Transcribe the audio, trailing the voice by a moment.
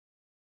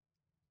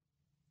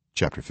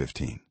chapter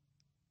 15.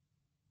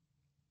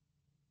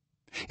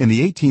 In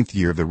the 18th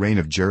year of the reign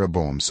of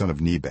Jeroboam son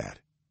of Nebat,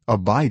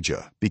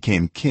 Abijah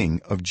became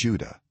king of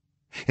Judah,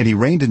 and he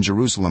reigned in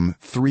Jerusalem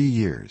 3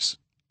 years.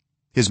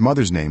 His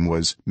mother's name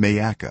was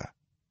Maakah,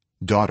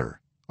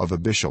 daughter of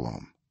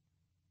Abishalom.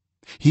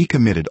 He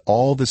committed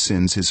all the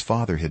sins his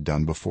father had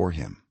done before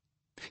him.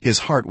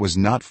 His heart was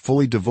not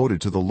fully devoted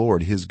to the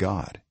Lord his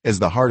God, as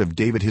the heart of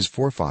David his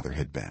forefather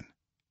had been.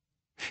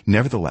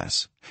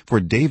 Nevertheless, for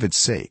David's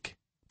sake,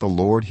 the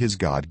Lord his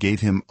God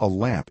gave him a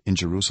lamp in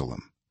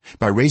Jerusalem,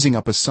 by raising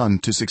up a son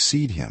to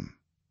succeed him,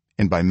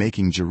 and by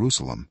making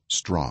Jerusalem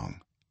strong.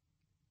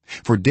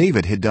 For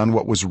David had done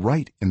what was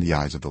right in the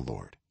eyes of the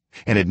Lord,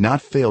 and had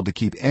not failed to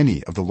keep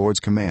any of the Lord's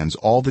commands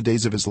all the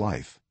days of his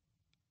life,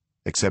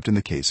 except in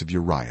the case of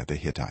Uriah the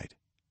Hittite.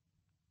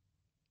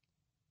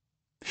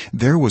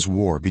 There was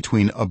war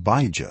between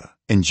Abijah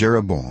and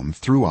Jeroboam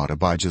throughout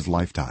Abijah's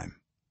lifetime.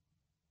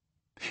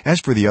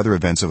 As for the other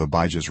events of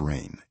Abijah's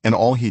reign and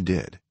all he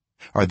did,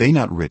 are they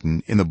not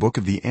written in the book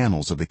of the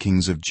annals of the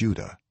kings of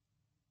Judah?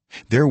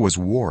 There was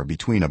war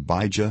between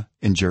Abijah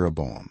and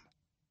Jeroboam,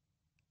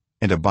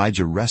 and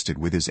Abijah rested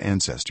with his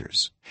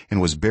ancestors and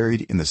was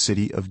buried in the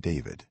city of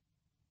David,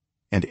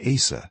 and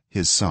Asa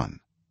his son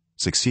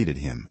succeeded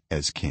him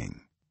as king.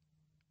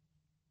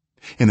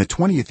 In the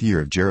 20th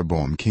year of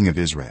Jeroboam king of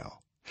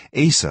Israel,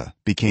 Asa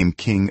became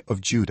king of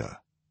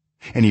Judah,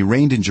 and he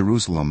reigned in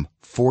Jerusalem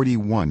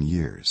 41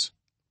 years.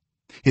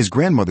 His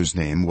grandmother's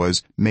name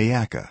was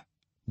Maakah,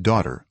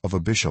 daughter of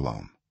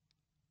Abishalom.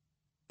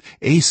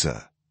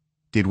 Asa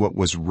did what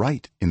was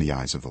right in the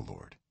eyes of the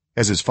Lord,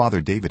 as his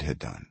father David had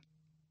done.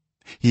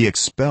 He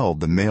expelled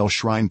the male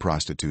shrine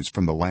prostitutes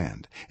from the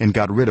land and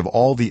got rid of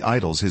all the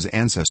idols his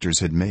ancestors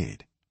had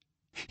made.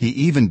 He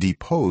even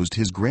deposed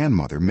his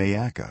grandmother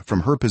Maakah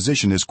from her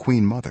position as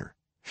queen mother,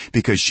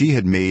 because she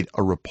had made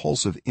a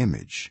repulsive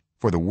image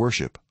for the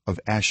worship of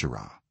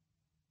Asherah.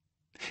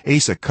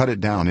 Asa cut it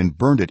down and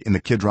burned it in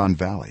the Kidron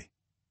valley.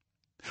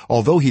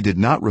 Although he did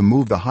not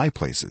remove the high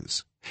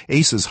places,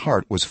 Asa's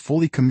heart was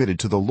fully committed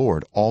to the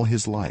Lord all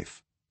his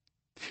life.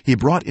 He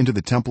brought into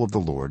the temple of the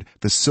Lord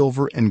the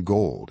silver and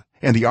gold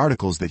and the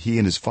articles that he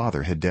and his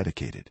father had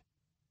dedicated.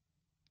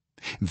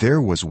 There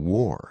was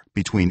war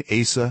between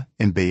Asa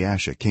and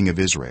Baasha king of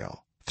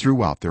Israel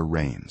throughout their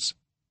reigns.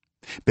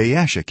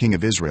 Baasha king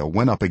of Israel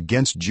went up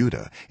against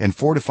Judah and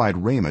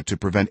fortified Ramah to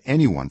prevent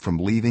anyone from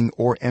leaving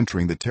or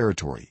entering the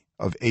territory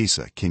of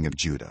Asa king of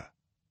Judah.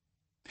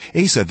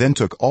 Asa then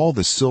took all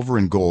the silver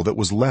and gold that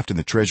was left in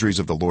the treasuries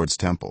of the Lord's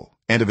temple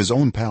and of his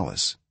own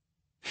palace.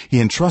 He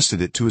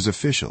entrusted it to his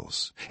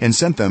officials and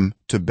sent them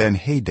to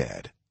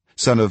Ben-Hadad,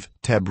 son of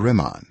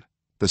Tabrimon,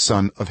 the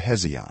son of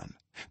Hezion,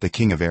 the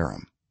king of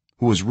Aram,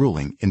 who was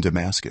ruling in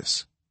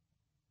Damascus.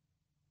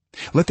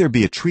 "Let there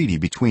be a treaty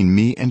between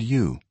me and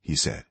you," he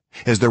said,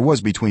 "as there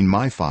was between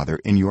my father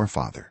and your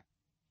father.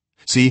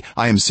 See,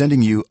 I am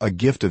sending you a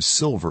gift of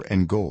silver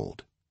and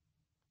gold.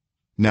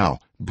 Now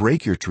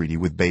break your treaty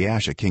with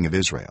Baasha king of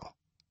Israel,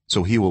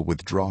 so he will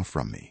withdraw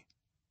from me."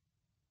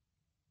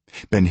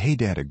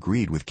 Ben-Hadad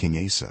agreed with King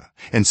Asa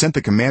and sent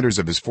the commanders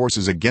of his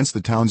forces against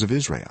the towns of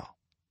Israel.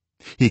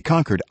 He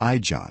conquered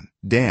Ijon,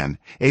 Dan,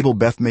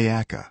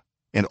 Abel-Beth-Maacah,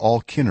 and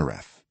all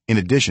Kinnereth, in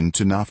addition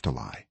to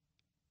Naphtali.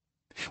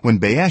 When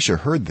Baasha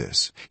heard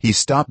this, he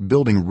stopped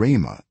building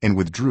Ramah and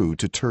withdrew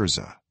to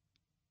Tirzah.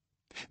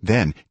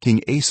 Then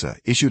King Asa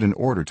issued an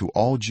order to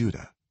all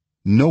Judah.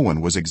 No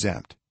one was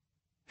exempt,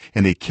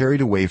 and they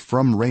carried away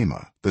from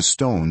Ramah the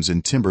stones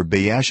and timber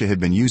Baasha had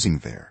been using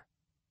there.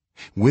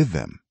 With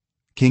them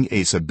King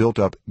Asa built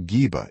up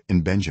Geba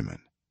in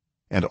Benjamin,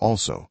 and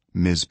also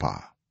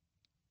Mizpah.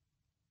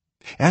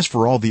 As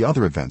for all the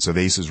other events of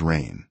Asa's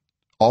reign,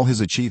 all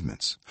his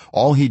achievements,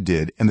 all he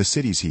did and the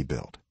cities he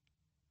built,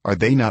 are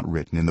they not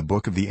written in the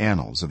book of the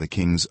annals of the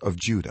kings of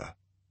Judah?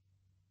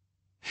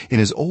 In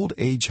his old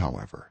age,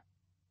 however,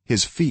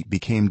 his feet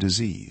became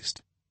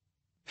diseased.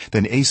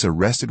 Then Asa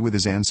rested with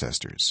his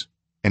ancestors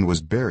and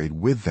was buried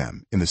with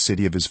them in the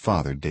city of his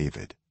father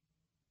David,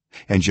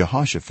 and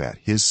Jehoshaphat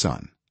his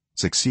son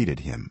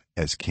succeeded him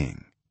as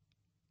king.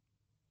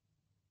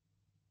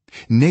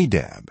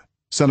 Nadab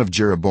son of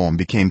Jeroboam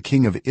became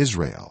king of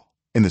Israel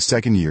in the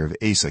 2nd year of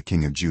Asa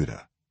king of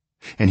Judah,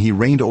 and he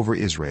reigned over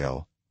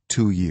Israel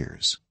 2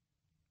 years.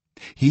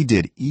 He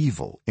did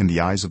evil in the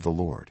eyes of the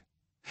Lord,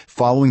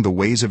 following the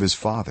ways of his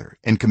father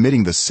and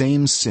committing the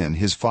same sin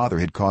his father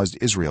had caused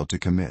Israel to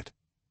commit.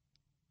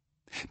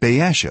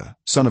 Baasha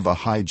son of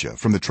Ahijah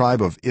from the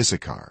tribe of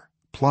Issachar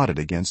plotted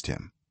against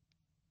him,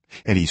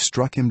 and he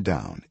struck him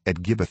down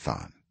at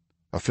Gibbethon,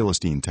 a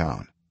Philistine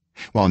town,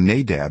 while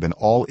Nadab and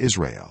all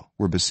Israel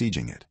were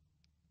besieging it.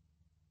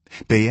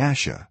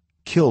 Baasha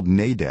killed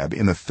Nadab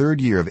in the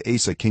 3rd year of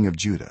Asa king of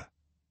Judah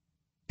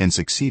and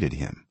succeeded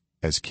him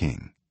as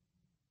king.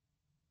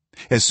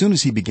 As soon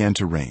as he began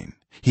to reign,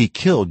 he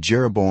killed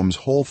Jeroboam's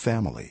whole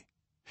family.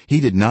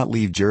 He did not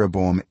leave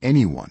Jeroboam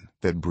anyone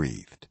that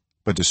breathed,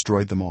 but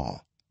destroyed them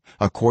all,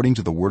 according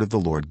to the word of the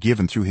Lord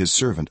given through his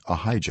servant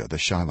Ahijah the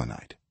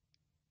Shilonite.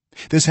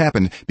 This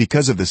happened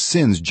because of the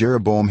sins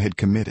Jeroboam had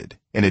committed,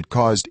 and had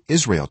caused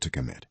Israel to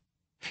commit,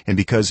 and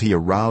because he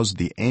aroused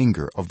the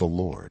anger of the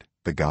Lord,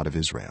 the God of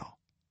Israel.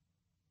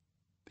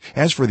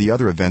 As for the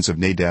other events of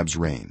Nadab's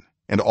reign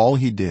and all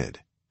he did,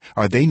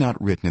 are they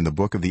not written in the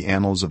book of the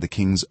annals of the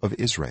kings of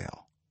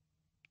Israel?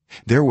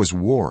 There was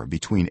war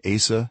between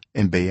Asa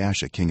and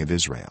Baasha king of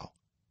Israel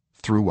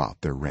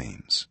throughout their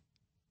reigns.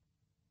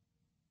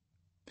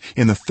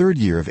 In the 3rd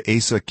year of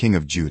Asa king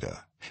of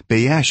Judah,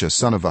 Baasha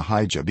son of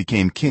Ahijah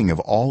became king of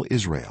all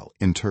Israel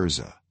in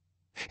Tirzah,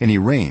 and he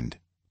reigned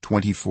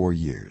 24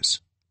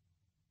 years.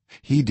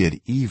 He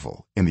did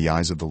evil in the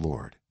eyes of the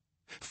Lord,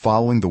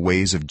 following the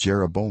ways of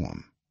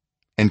Jeroboam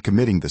and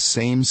committing the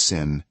same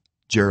sin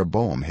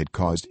Jeroboam had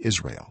caused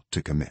Israel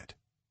to commit.